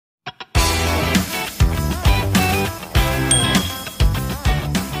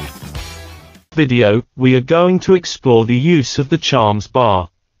Video, we are going to explore the use of the Charms bar.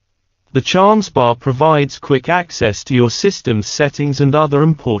 The Charms bar provides quick access to your system's settings and other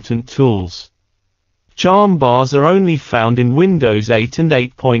important tools. Charm bars are only found in Windows 8 and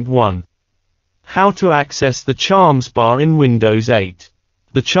 8.1. How to access the Charms bar in Windows 8.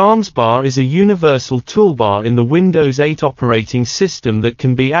 The Charms bar is a universal toolbar in the Windows 8 operating system that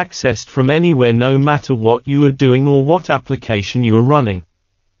can be accessed from anywhere no matter what you are doing or what application you are running.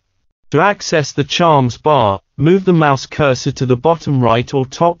 To access the Charms bar, move the mouse cursor to the bottom right or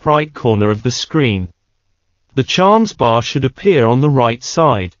top right corner of the screen. The Charms bar should appear on the right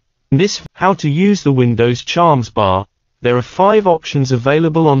side. In this, how to use the Windows Charms bar, there are 5 options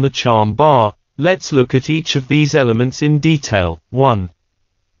available on the Charm bar. Let's look at each of these elements in detail. 1.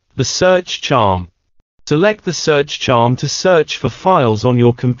 The Search Charm. Select the Search Charm to search for files on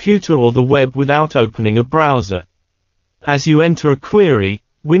your computer or the web without opening a browser. As you enter a query,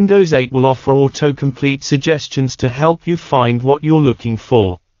 Windows 8 will offer autocomplete suggestions to help you find what you're looking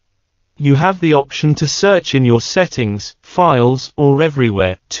for. You have the option to search in your settings, files, or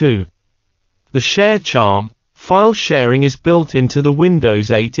everywhere. 2. The Share Charm. File sharing is built into the Windows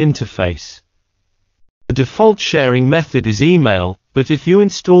 8 interface. The default sharing method is email, but if you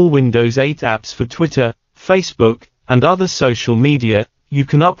install Windows 8 apps for Twitter, Facebook, and other social media, you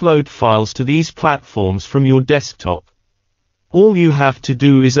can upload files to these platforms from your desktop. All you have to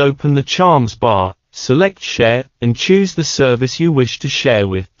do is open the Charms bar, select Share, and choose the service you wish to share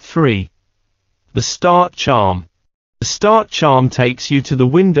with. 3. The Start Charm. The Start Charm takes you to the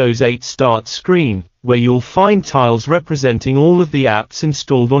Windows 8 Start screen, where you'll find tiles representing all of the apps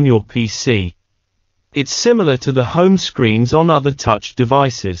installed on your PC. It's similar to the home screens on other touch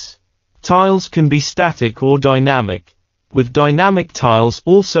devices. Tiles can be static or dynamic. With dynamic tiles,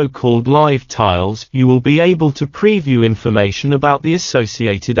 also called live tiles, you will be able to preview information about the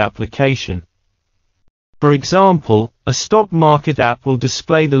associated application. For example, a stock market app will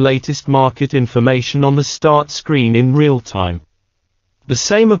display the latest market information on the start screen in real time. The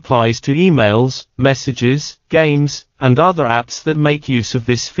same applies to emails, messages, games, and other apps that make use of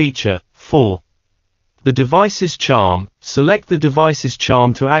this feature. 4. The Devices Charm. Select the Devices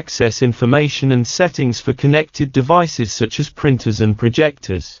Charm to access information and settings for connected devices such as printers and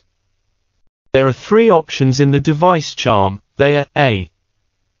projectors. There are 3 options in the Device Charm. They are A.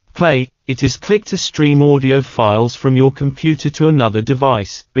 Play. It is click to stream audio files from your computer to another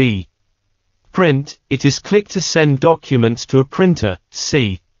device. B. Print. It is click to send documents to a printer.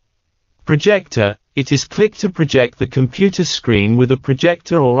 C. Projector. It is click to project the computer screen with a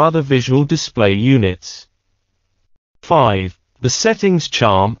projector or other visual display units. 5. The Settings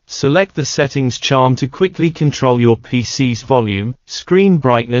Charm. Select the Settings Charm to quickly control your PC's volume, screen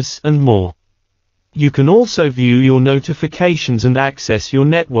brightness, and more. You can also view your notifications and access your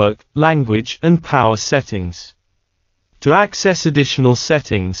network, language, and power settings. To access additional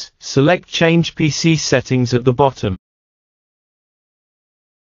settings, select Change PC Settings at the bottom.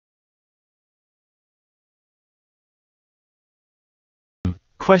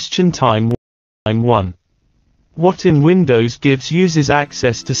 Question time 1. What in Windows gives users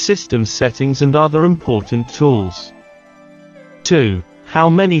access to system settings and other important tools? 2.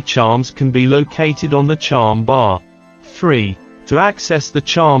 How many charms can be located on the Charm bar? 3. To access the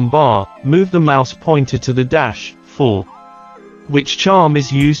Charm bar, move the mouse pointer to the dash. 4. Which charm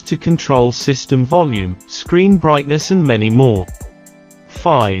is used to control system volume, screen brightness, and many more?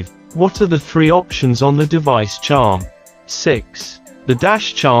 5. What are the 3 options on the Device Charm? 6. The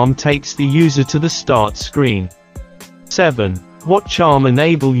dash charm takes the user to the start screen. 7. What charm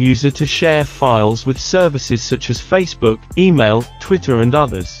enable user to share files with services such as Facebook, email, Twitter, and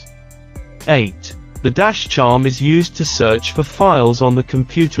others? 8. The dash charm is used to search for files on the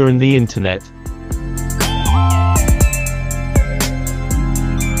computer and the internet.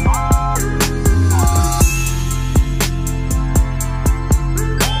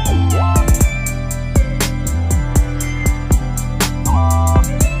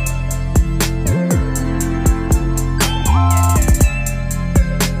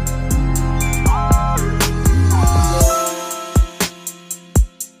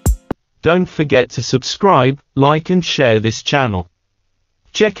 Don't forget to subscribe, like, and share this channel.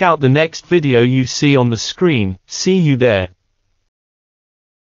 Check out the next video you see on the screen. See you there.